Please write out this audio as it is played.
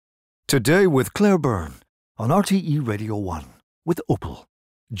Today with Claire Byrne on RTE Radio 1 with Opel.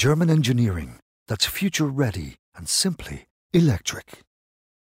 German engineering that's future ready and simply electric.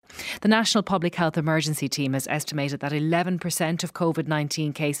 The National Public Health Emergency Team has estimated that 11% of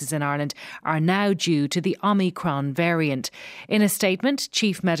COVID-19 cases in Ireland are now due to the Omicron variant. In a statement,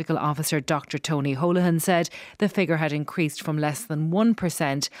 Chief Medical Officer Dr. Tony Holohan said the figure had increased from less than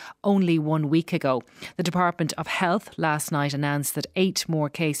 1% only 1 week ago. The Department of Health last night announced that 8 more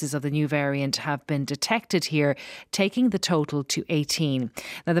cases of the new variant have been detected here, taking the total to 18.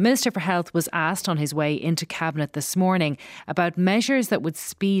 Now, the Minister for Health was asked on his way into Cabinet this morning about measures that would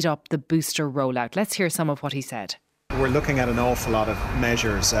speed up the booster rollout. Let's hear some of what he said. We're looking at an awful lot of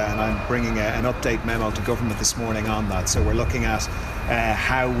measures and I'm bringing an update memo to government this morning on that. So we're looking at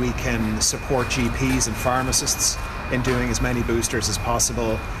how we can support GPs and pharmacists in doing as many boosters as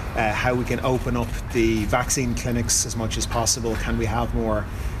possible, how we can open up the vaccine clinics as much as possible. Can we have more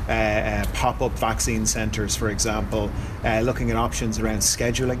pop-up vaccine centres, for example, looking at options around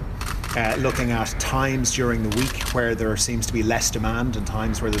scheduling, looking at times during the week where there seems to be less demand and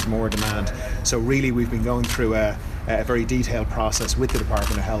times where there's more demand. So really we've been going through a very detailed process with the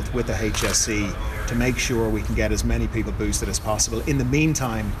Department of Health, with the HSE, to make sure we can get as many people boosted as possible. In the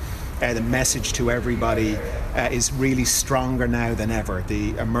meantime, the message to everybody is really stronger now than ever.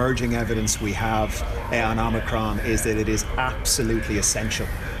 The emerging evidence we have on Omicron is that it is absolutely essential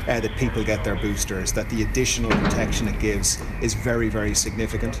that people get their boosters, that the additional protection it gives is very, very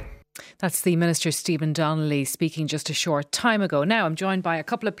significant. That's the Minister Stephen Donnelly speaking just a short time ago. Now I'm joined by a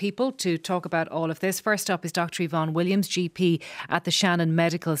couple of people to talk about all of this. First up is Dr. Yvonne Williams, GP at the Shannon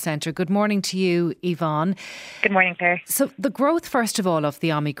Medical Centre. Good morning to you, Yvonne. Good morning, Claire. So the growth, first of all, of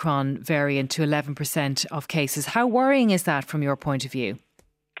the Omicron variant to 11% of cases, how worrying is that from your point of view?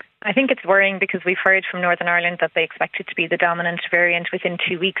 I think it's worrying because we've heard from Northern Ireland that they expect it to be the dominant variant within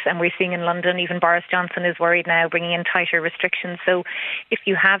 2 weeks, and we're seeing in London, even Boris Johnson is worried now, bringing in tighter restrictions. So if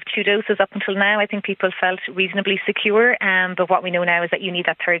you have 2 doses up until now, I think people felt reasonably secure, but what we know now is that you need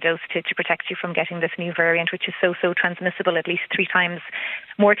that 3rd dose to protect you from getting this new variant, which is so transmissible, at least 3 times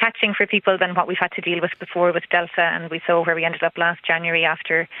more catching for people than what we've had to deal with before with Delta, and we saw where we ended up last January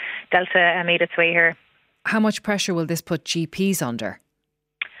after Delta made its way here. How much pressure will this put GPs under?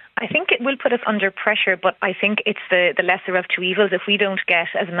 I think it will put us under pressure, but I think it's the lesser of 2 evils. If we don't get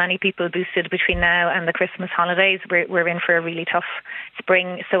as many people boosted between now and the Christmas holidays, we're in for a really tough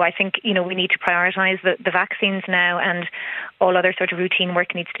spring. So I think, we need to prioritise the vaccines now, and all other sort of routine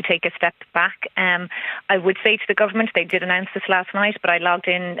work needs to take a step back. I would say to the government, they did announce this last night, but I logged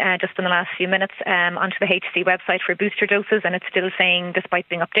in just in the last few minutes onto the HSE website for booster doses, and it's still saying, despite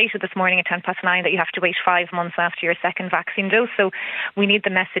being updated this morning at 9:10, that you have to wait 5 months after your second vaccine dose. So we need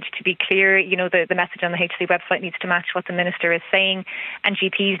the message to be clear. The message on the HSE website needs to match what the Minister is saying, and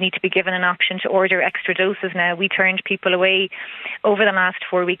GPs need to be given an option to order extra doses now. We turned people away over the last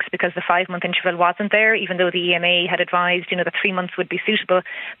 4 weeks because the 5-month interval wasn't there, even though the EMA had advised, that 3 months would be suitable.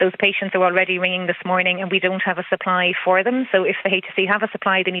 Those patients are already ringing this morning and we don't have a supply for them. So if the HSE have a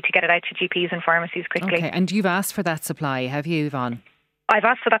supply, they need to get it out to GPs and pharmacies quickly. Okay, and you've asked for that supply, have you, Yvonne? I've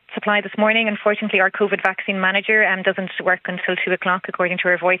asked for that supply this morning. Unfortunately, our COVID vaccine manager doesn't work until 2 o'clock, according to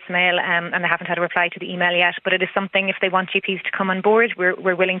her voicemail, and I haven't had a reply to the email yet. But it is something, if they want GPs to come on board,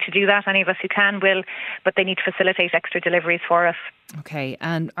 we're willing to do that. Any of us who can will, but they need to facilitate extra deliveries for us. Okay,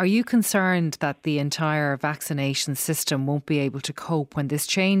 and are you concerned that the entire vaccination system won't be able to cope when this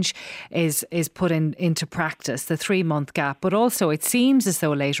change is put into practice, the 3-month gap? But also it seems as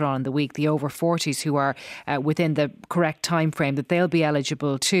though later on in the week, the over 40s who are within the correct time frame, that they'll be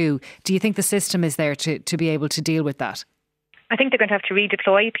eligible too. Do you think the system is there to be able to deal with that? I think they're going to have to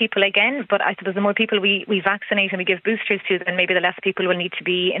redeploy people again, but I suppose the more people we vaccinate and we give boosters to, then maybe the less people will need to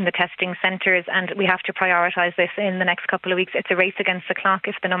be in the testing centres, and we have to prioritise this in the next couple of weeks. It's a race against the clock.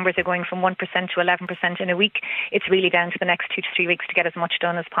 If the numbers are going from 1% to 11% in a week, it's really down to the next 2 to 3 weeks to get as much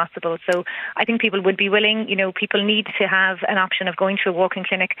done as possible. So I think people would be willing. People need to have an option of going to a walk-in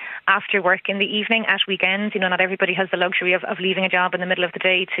clinic after work in the evening, at weekends. Not everybody has the luxury of leaving a job in the middle of the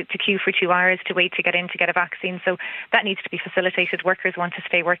day to queue for 2 hours to wait to get in to get a vaccine. So that needs to be facilitated. Workers want to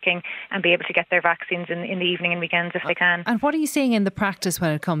stay working and be able to get their vaccines in the evening and weekends if they can. And what are you seeing in the practice when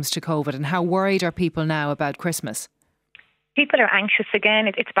it comes to COVID, and how worried are people now about Christmas? People are anxious again.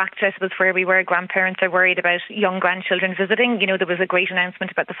 It's back to, I suppose, where we were. Grandparents are worried about young grandchildren visiting. There was a great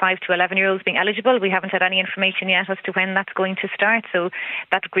announcement about the 5 to 11-year-olds being eligible. We haven't had any information yet as to when that's going to start. So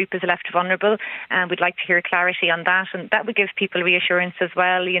that group is left vulnerable. And we'd like to hear clarity on that. And that would give people reassurance as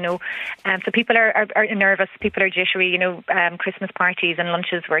well, So people are nervous. People are jittery. Christmas parties and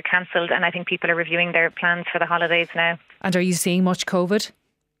lunches were cancelled. And I think people are reviewing their plans for the holidays now. And are you seeing much COVID?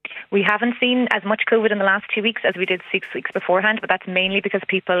 We haven't seen as much COVID in the last 2 weeks as we did 6 weeks beforehand, but that's mainly because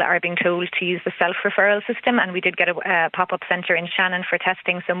people are being told to use the self-referral system, and we did get a pop-up centre in Shannon for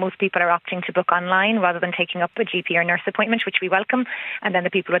testing, so most people are opting to book online rather than taking up a GP or nurse appointment, which we welcome, and then the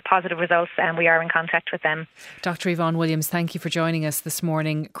people with positive results, we are in contact with them. Dr. Yvonne Williams, thank you for joining us this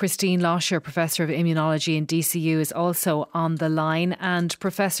morning. Christine Loscher, Professor of Immunology in DCU, is also on the line. And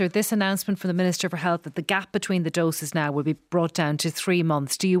Professor, this announcement from the Minister for Health that the gap between the doses now will be brought down to 3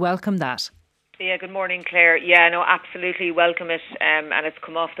 months, do you welcome that? Yeah, good morning, Claire. Yeah, no, absolutely welcome it. And it's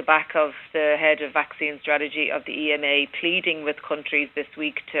come off the back of the head of vaccine strategy of the EMA pleading with countries this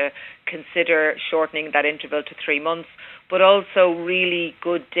week to consider shortening that interval to 3 months, but also really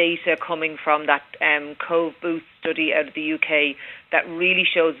good data coming from that Cove Boost study out of the UK that really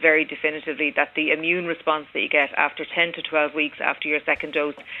shows very definitively that the immune response that you get after 10 to 12 weeks after your second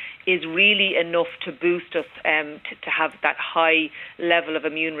dose is really enough to boost us to have that high level of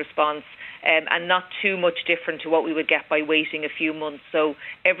immune response. And not too much different to what we would get by waiting a few months. So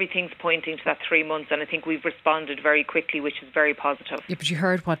everything's pointing to that 3 months, and I think we've responded very quickly, which is very positive. Yeah, but you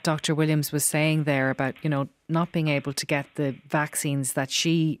heard what Dr. Williams was saying there about, not being able to get the vaccines that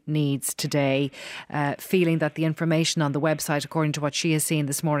she needs today, feeling that the information on the website, according to what she has seen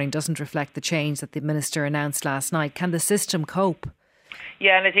this morning, doesn't reflect the change that the Minister announced last night. Can the system cope?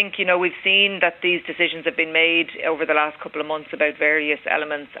 Yeah, and I think, we've seen that these decisions have been made over the last couple of months about various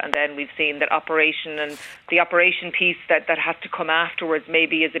elements, and then we've seen that operation and the operation piece that has to come afterwards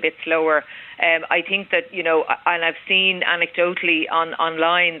maybe is a bit slower. I think that, and I've seen anecdotally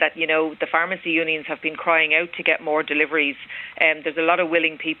online that, the pharmacy unions have been crying out to get more deliveries. There's a lot of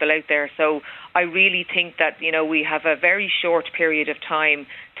willing people out there. So I really think that, we have a very short period of time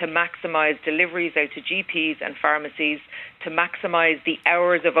to maximise deliveries out to GPs and pharmacies, to maximise the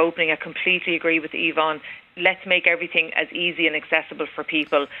hours of opening. I completely agree with Yvonne. Let's make everything as easy and accessible for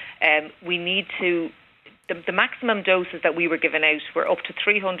people. We need to... The maximum doses that we were given out were up to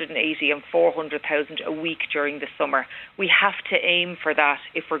 380 and 400,000 a week during the summer. We have to aim for that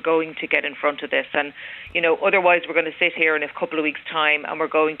if we're going to get in front of this. And, otherwise we're going to sit here in a couple of weeks' time and we're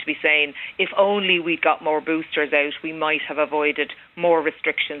going to be saying, if only we'd got more boosters out, we might have avoided more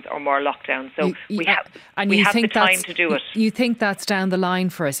restrictions or more lockdowns. So we have the time to do it. You think that's down the line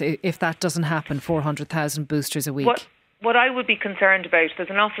for us if that doesn't happen, 400,000 boosters a week? What I would be concerned about,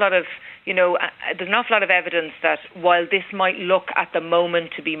 there's an awful lot of evidence that while this might look at the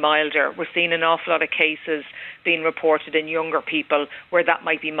moment to be milder, we're seeing an awful lot of cases being reported in younger people where that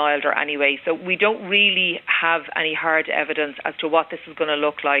might be milder anyway. So we don't really have any hard evidence as to what this is going to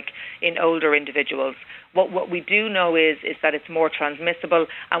look like in older individuals. What we do know is that it's more transmissible,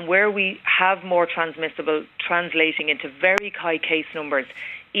 and where we have more transmissible translating into very high case numbers,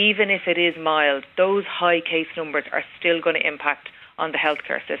 even if it is mild, those high case numbers are still going to impact on the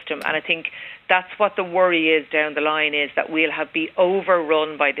healthcare system. And I think that's what the worry is down the line, is that we'll be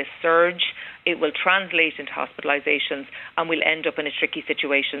overrun by this surge. It will translate into hospitalisations and we'll end up in a tricky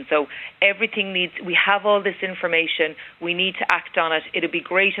situation. So we have all this information, we need to act on it. It'd be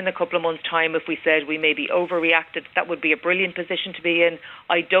great in a couple of months' time if we said we maybe overreacted. That would be a brilliant position to be in.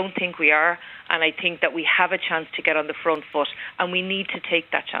 I don't think we are, and I think that we have a chance to get on the front foot, and we need to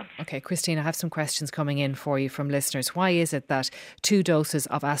take that chance. OK, Christine, I have some questions coming in for you from listeners. Why is it that 2 doses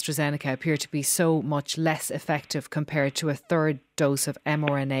of AstraZeneca appear to be so much less effective compared to a third dose of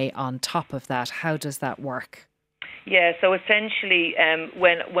mRNA on top of that? How does that work? Yeah, so essentially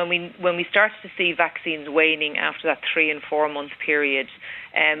when we started to see vaccines waning after that 3 and 4 month period,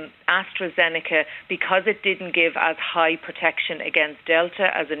 AstraZeneca, because it didn't give as high protection against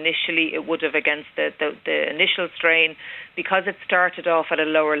Delta as initially it would have against the initial strain, because it started off at a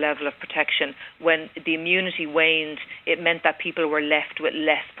lower level of protection, when the immunity waned, it meant that people were left with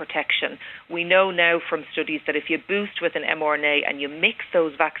less protection. We know now from studies that if you boost with an mRNA and you mix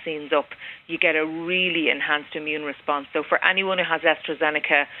those vaccines up, you get a really enhanced immune response. So for anyone who has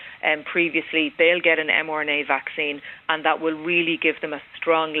AstraZeneca previously, they'll get an mRNA vaccine, and that will really give them a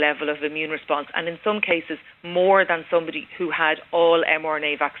strong level of immune response, and in some cases more than somebody who had all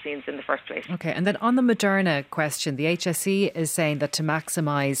mRNA vaccines in the first place. OK, and then on the Moderna question, the HSE is saying that to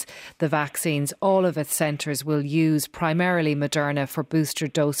maximise the vaccines, all of its centres will use primarily Moderna for booster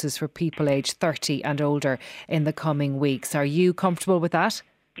doses for people aged 30 and older in the coming weeks. Are you comfortable with that?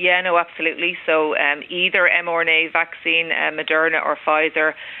 Yeah, no, absolutely. So either mRNA vaccine, Moderna or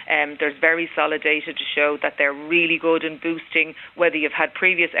Pfizer, there's very solid data to show that they're really good in boosting, whether you've had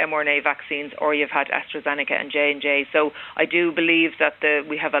previous mRNA vaccines or you've had AstraZeneca and J&J. So I do believe that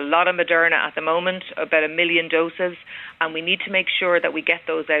we have a lot of Moderna at the moment, about 1 million doses, and we need to make sure that we get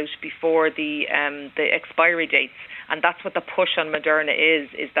those out before the expiry dates. And that's what the push on Moderna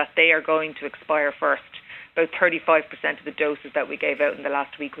is that they are going to expire first. About 35% of the doses that we gave out in the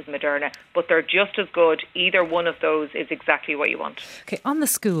last week was Moderna, but they're just as good. Either one of those is exactly what you want. Okay, on the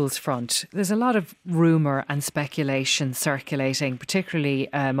schools front, there's a lot of rumour and speculation circulating, particularly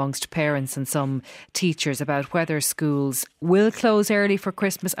amongst parents and some teachers, about whether schools will close early for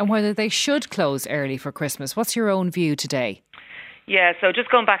Christmas and whether they should close early for Christmas. What's your own view today? Yeah, so just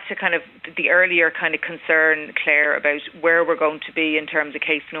going back to kind of the earlier kind of concern, Claire, about where we're going to be in terms of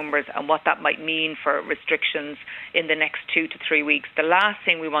case numbers and what that might mean for restrictions in the next 2 to 3 weeks. The last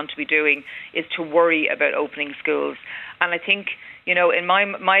thing we want to be doing is to worry about opening schools. And I think, in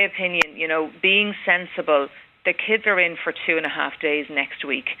my opinion, being sensible, the kids are in for 2.5 days next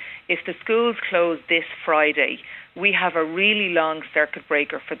week. If the schools close this Friday, we have a really long circuit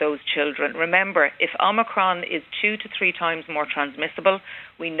breaker for those children. Remember, if Omicron is 2 to 3 times more transmissible,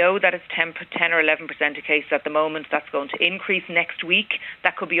 we know that it's 10 or 11% of cases at the moment. That's going to increase next week.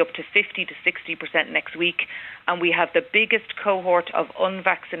 That could be up to 50 to 60% next week. And we have the biggest cohort of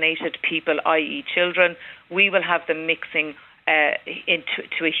unvaccinated people, i.e. children. We will have them mixing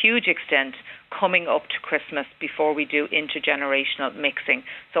to a huge extent coming up to Christmas before we do intergenerational mixing.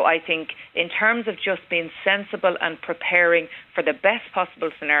 So I think in terms of just being sensible and preparing for the best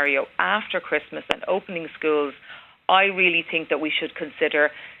possible scenario after Christmas and opening schools, I really think that we should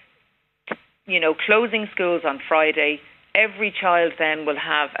consider, closing schools on Friday. Every child then will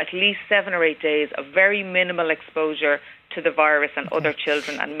have at least 7 or 8 days of very minimal exposure to the virus and other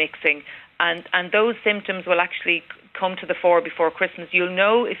children and mixing. And those symptoms will actually come to the fore before Christmas. You'll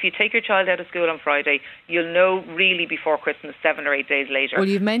know if you take your child out of school on Friday, you'll know really before Christmas, 7 or 8 days later. Well,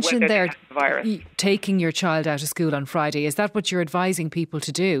 you've mentioned there taking your child out of school on Friday. Is that what you're advising people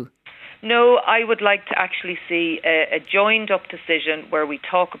to do? No, I would like to actually see a joined-up decision where we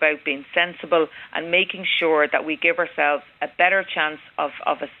talk about being sensible and making sure that we give ourselves a better chance of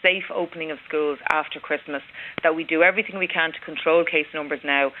a safe opening of schools after Christmas, that we do everything we can to control case numbers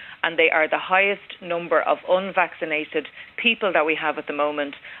now, and they are the highest number of unvaccinated people that we have at the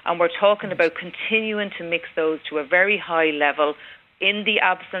moment, and we're talking about continuing to mix those to a very high level in the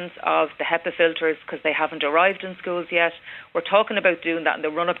absence of the HEPA filters because they haven't arrived in schools yet. We're talking about doing that in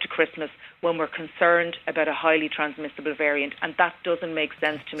the run-up to Christmas when we're concerned about a highly transmissible variant. And that doesn't make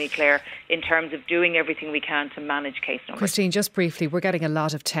sense to me, Claire, in terms of doing everything we can to manage case numbers. Christine, just briefly, we're getting a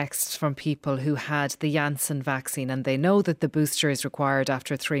lot of texts from people who had the Janssen vaccine and they know that the booster is required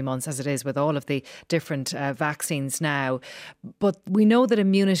after 3 months, as it is with all of the different vaccines now. But we know that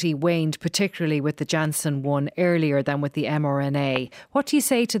immunity waned, particularly with the Janssen one, earlier than with the mRNA. What do you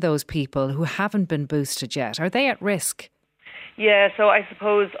say to those people who haven't been boosted yet? Are they at risk? Yeah, so I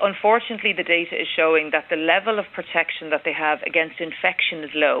suppose, unfortunately, the data is showing that the level of protection that they have against infection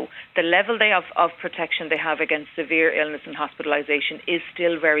is low. The level of protection they have against severe illness and hospitalisation is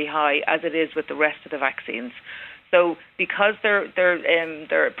still very high, as it is with the rest of the vaccines. So because their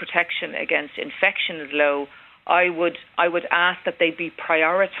protection against infection is low, I would ask that they be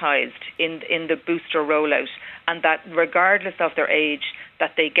prioritised in the booster rollout, and that regardless of their age,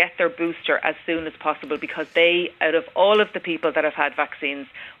 that they get their booster as soon as possible, because they, out of all of the people that have had vaccines,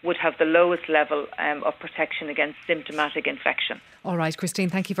 would have the lowest level of protection against symptomatic infection. All right, Christine,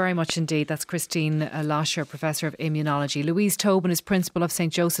 thank you very much indeed. That's Christine Loscher, Professor of Immunology. Louise Tobin is Principal of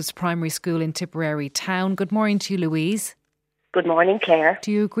St Joseph's Primary School in Tipperary Town. Good morning to you, Louise. Good morning, Claire. Do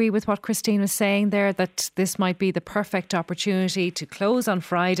you agree with what Christine was saying there, that this might be the perfect opportunity to close on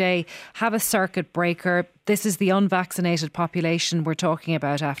Friday, have a circuit breaker? This is the unvaccinated population we're talking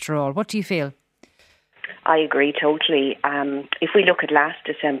about after all. What do you feel? I agree totally. If we look at last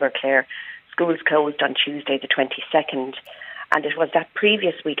December, Claire, schools closed on Tuesday the 22nd, and it was that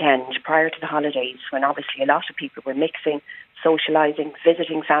previous weekend prior to the holidays when obviously a lot of people were mixing, socialising,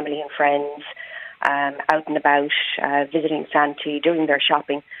 visiting family and friends, out and about, visiting Santee, doing their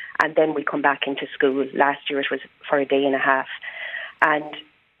shopping, and then we come back into school. Last year it was for a day and a half. And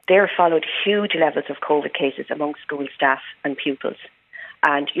there followed huge levels of COVID cases among school staff and pupils.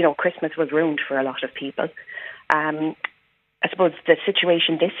 And, Christmas was ruined for a lot of people. I suppose the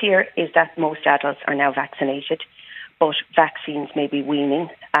situation this year is that most adults are now vaccinated, but vaccines may be weaning,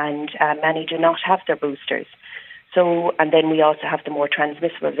 and many do not have their boosters. So, and then we also have the more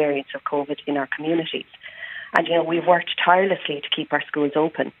transmissible variants of COVID in our communities. And, we've worked tirelessly to keep our schools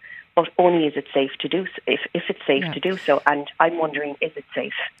open, but only is it safe to do so, if it's safe to do so. And I'm wondering, is it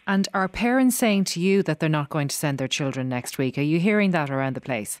safe? And are parents saying to you that they're not going to send their children next week? Are you hearing that around the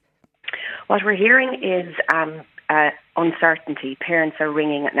place? What we're hearing is uncertainty. Parents are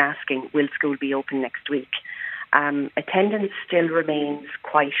ringing and asking, will school be open next week? Attendance still remains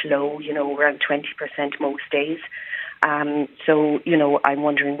quite low, around 20% most days. So, I'm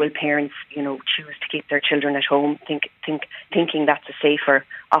wondering, will parents, choose to keep their children at home, thinking that's a safer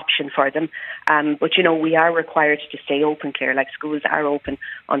option for them? But, we are required to stay open, Claire. Like, schools are open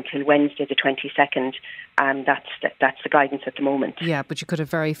until Wednesday the 22nd, and that's the guidance at the moment. Yeah, but you could have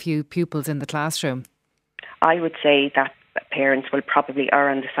very few pupils in the classroom. I would say that parents will probably err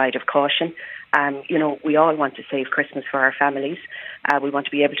on the side of caution. We all want to save Christmas for our families. We want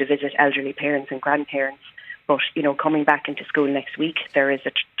to be able to visit elderly parents and grandparents. But, coming back into school next week, there is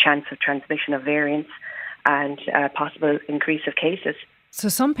a chance of transmission of variants and a possible increase of cases. So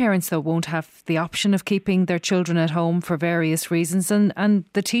some parents, though, won't have the option of keeping their children at home for various reasons. And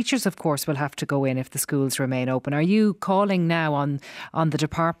the teachers, of course, will have to go in if the schools remain open. Are you calling now on the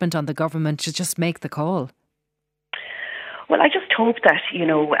department, on the government, to just make the call? Well, I just hope that,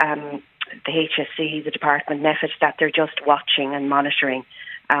 the HSC, the department, NEFIT, that they're just watching and monitoring.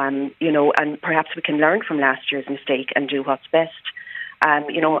 And perhaps we can learn from last year's mistake and do what's best. And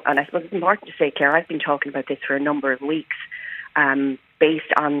I suppose it's important to say, Claire, I've been talking about this for a number of weeks,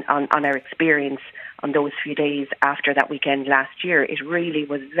 based on our experience on those few days after that weekend last year. It really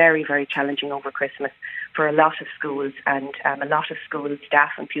was very, very challenging over Christmas for a lot of schools, and a lot of school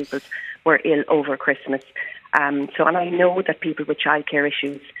staff and pupils were ill over Christmas. And I know that people with childcare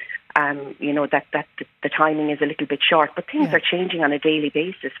issues, that the timing is a little bit short, but things are changing on a daily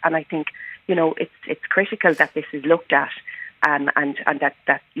basis. And I think, it's critical that this is looked at, and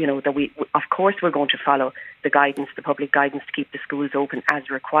that we, of course, we're going to follow the guidance, the public guidance, to keep the schools open as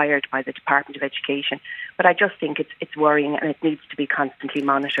required by the Department of Education. But I just think it's worrying, and it needs to be constantly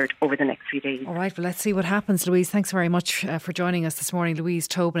monitored over the next few days. All right, well, let's see what happens, Louise. Thanks very much for joining us this morning. Louise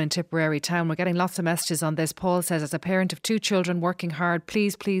Tobin in Tipperary town. We're getting lots of messages on this. Paul says, as a parent of 2 children working hard,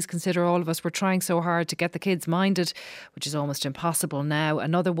 please consider all of us. We're trying so hard to get the kids minded, which is almost impossible now.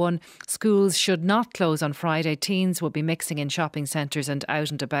 Another one, schools should not close on Friday. Teens will be mixing in shopping centres and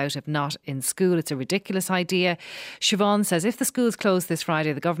out and about if not in school. It's a ridiculous idea. Yvonne says, if the schools close this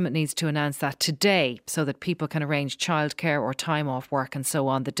Friday, the government needs to announce that today so that people can arrange childcare or time off work and so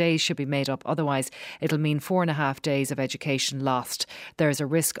on. The days should be made up. Otherwise, it'll mean 4.5 days of education lost. There's a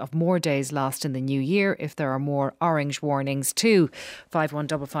risk of more days lost in the new year if there are more orange warnings too.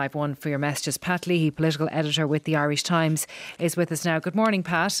 51551 for your messages. Pat Leahy, political editor with the Irish Times, is with us now. Good morning,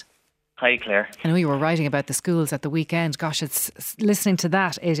 Pat. Hi, Claire. I know you were writing about the schools at the weekend. Gosh, it's listening to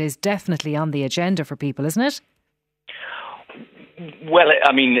that, it is definitely on the agenda for people, isn't it? Well,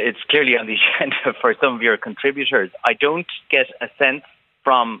 I mean, it's clearly on the agenda for some of your contributors. I don't get a sense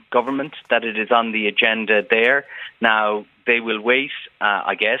from government that it is on the agenda there. Now, they will wait,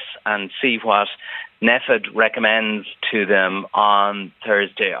 I guess, and see what NEFID recommends to them on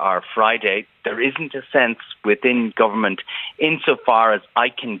Thursday or Friday. There isn't a sense within government, insofar as I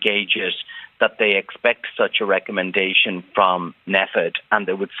can gauge it, that they expect such a recommendation from NEFID. And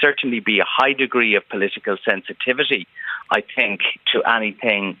there would certainly be a high degree of political sensitivity, I think, to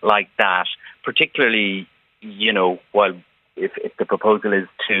anything like that, particularly, while if the proposal is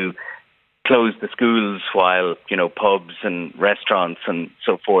to close the schools while, pubs and restaurants and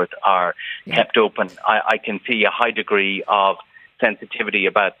so forth are kept open. I can see a high degree of sensitivity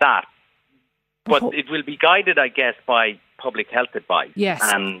about that. But it will be guided, I guess, by public health advice. Yes.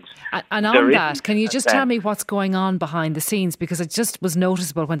 And on that, can you just tell me what's going on behind the scenes? Because it just was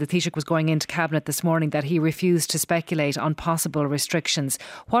noticeable when the Taoiseach was going into Cabinet this morning that he refused to speculate on possible restrictions.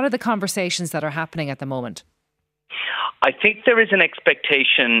 What are the conversations that are happening at the moment? I think there is an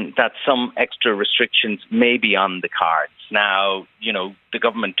expectation that some extra restrictions may be on the cards. Now, the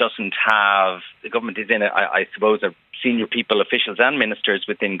government is in, I suppose, senior people, officials and ministers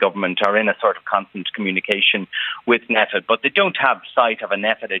within government are in a sort of constant communication with NEFID, but they don't have sight of a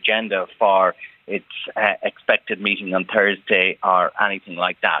NEFID agenda for its expected meeting on Thursday or anything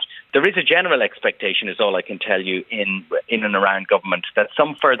like that. There is a general expectation, is all I can tell you, in and around government, that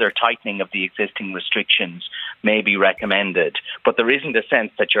some further tightening of the existing restrictions may be recommended, but there isn't a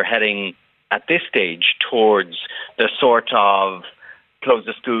sense that you're heading at this stage towards the sort of close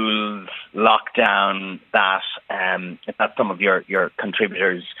the schools, lockdown that some of your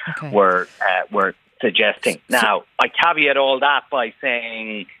contributors were suggesting. Now, I caveat all that by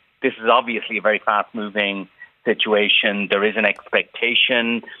saying this is obviously a very fast-moving situation. There is an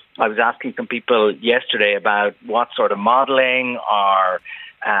expectation. I was asking some people yesterday about what sort of modelling or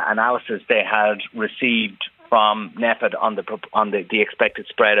analysis they had received from NEFID on the expected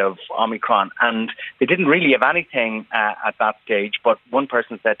spread of Omicron, and they didn't really have anything at that stage. But one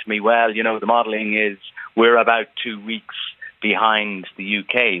person said to me, well, the modelling is we're about 2 weeks behind the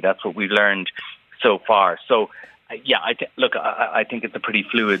UK. That's what we've learned so far. So I think it's a pretty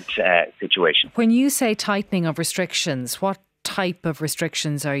fluid situation. When you say tightening of restrictions, what type of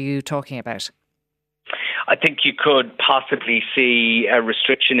restrictions are you talking about? I think you could possibly see a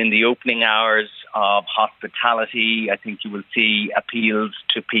restriction in the opening hours of hospitality. I think you will see appeals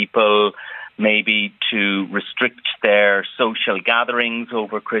to people maybe to restrict their social gatherings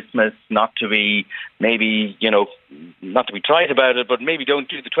over Christmas, not to be trite about it, but maybe don't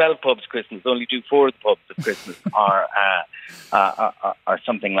do the 12 pubs Christmas, only do 4 of the pubs of Christmas, or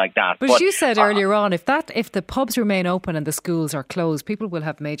something like that. But as you said earlier on, if the pubs remain open and the schools are closed, people will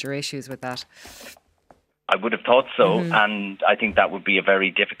have major issues with that. I would have thought so, and I think that would be a very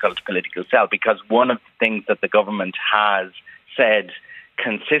difficult political sell, because one of the things that the government has said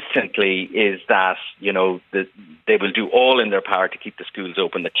consistently is that, they will do all in their power to keep the schools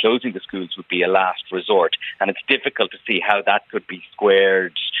open. That closing the schools would be a last resort, and it's difficult to see how that could be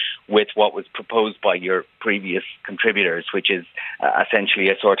squared with what was proposed by your previous contributors, which is essentially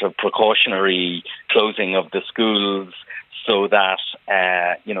a sort of precautionary closing of the schools so that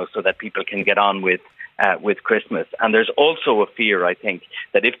people can get on with Christmas. And there's also a fear, I think,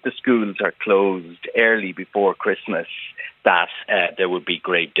 that if the schools are closed early before Christmas, that there would be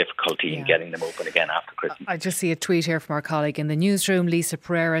great difficulty in getting them open again after Christmas. I just see a tweet here from our colleague in the newsroom, Lisa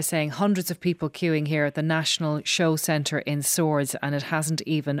Pereira, saying hundreds of people queuing here at the National Show Centre in Swords, and it hasn't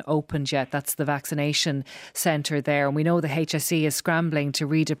even opened yet. That's the vaccination centre there. And we know the HSE is scrambling to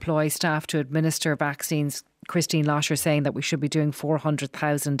redeploy staff to administer vaccines. Christine Loscher saying that we should be doing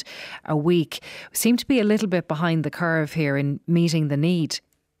 400,000 a week. We seem to be a little bit behind the curve here in meeting the need.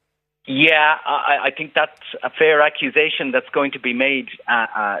 Yeah, I think that's a fair accusation that's going to be made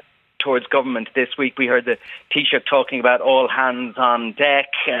towards government this week. We heard the Taoiseach talking about all hands on deck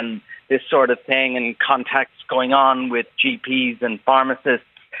and this sort of thing, and contacts going on with GPs and pharmacists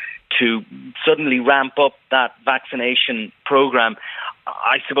to suddenly ramp up that vaccination programme.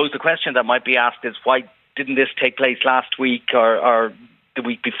 I suppose the question that might be asked is, why didn't this take place last week or the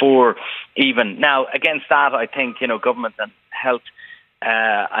week before even? Now, against that, I think, government and health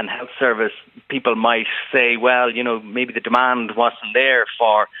service people might say, well, maybe the demand wasn't there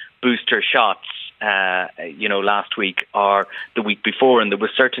for booster shots, last week or the week before, and there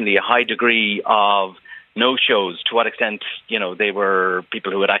was certainly a high degree of no-shows. To what extent, they were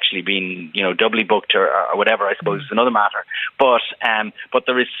people who had actually been, doubly booked or whatever, I suppose is another matter. But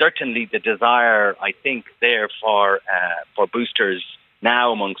there is certainly the desire, I think, there for boosters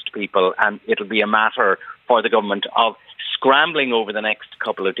now amongst people, and it'll be a matter for the government of scrambling over the next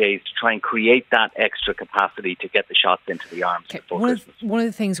couple of days to try and create that extra capacity to get the shots into the arms before Christmas. One of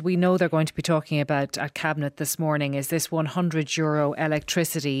the things we know they're going to be talking about at Cabinet this morning is this €100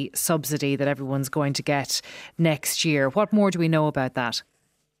 electricity subsidy that everyone's going to get next year. What more do we know about that?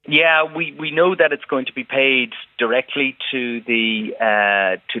 Yeah, we know that it's going to be paid directly to the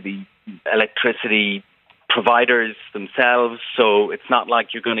electricity providers themselves, so it's not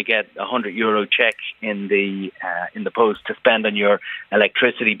like you're going to get a €100 check in the post to spend on your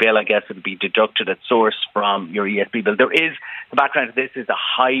electricity bill. I guess it'll be deducted at source from your ESB bill. There is, the background to this is a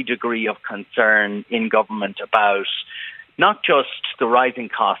high degree of concern in government about not just the rising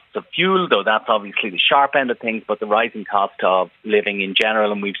costs of fuel, though that's obviously the sharp end of things, but the rising cost of living in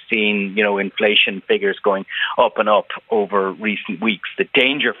general. And we've seen, inflation figures going up and up over recent weeks. The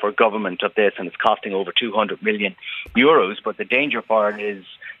danger for government of this, and it's costing over €200 million, but the danger for it is,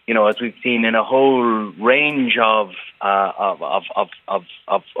 as we've seen in a whole range of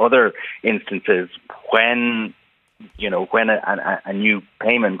other instances, when a new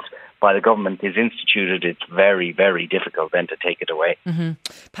payment by the government is instituted, it's very, very difficult then to take it away. Mm-hmm.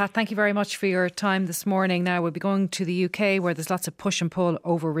 Pat, thank you very much for your time this morning. Now we'll be going to the UK, where there's lots of push and pull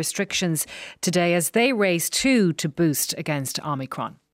over restrictions today as they race too to boost against Omicron.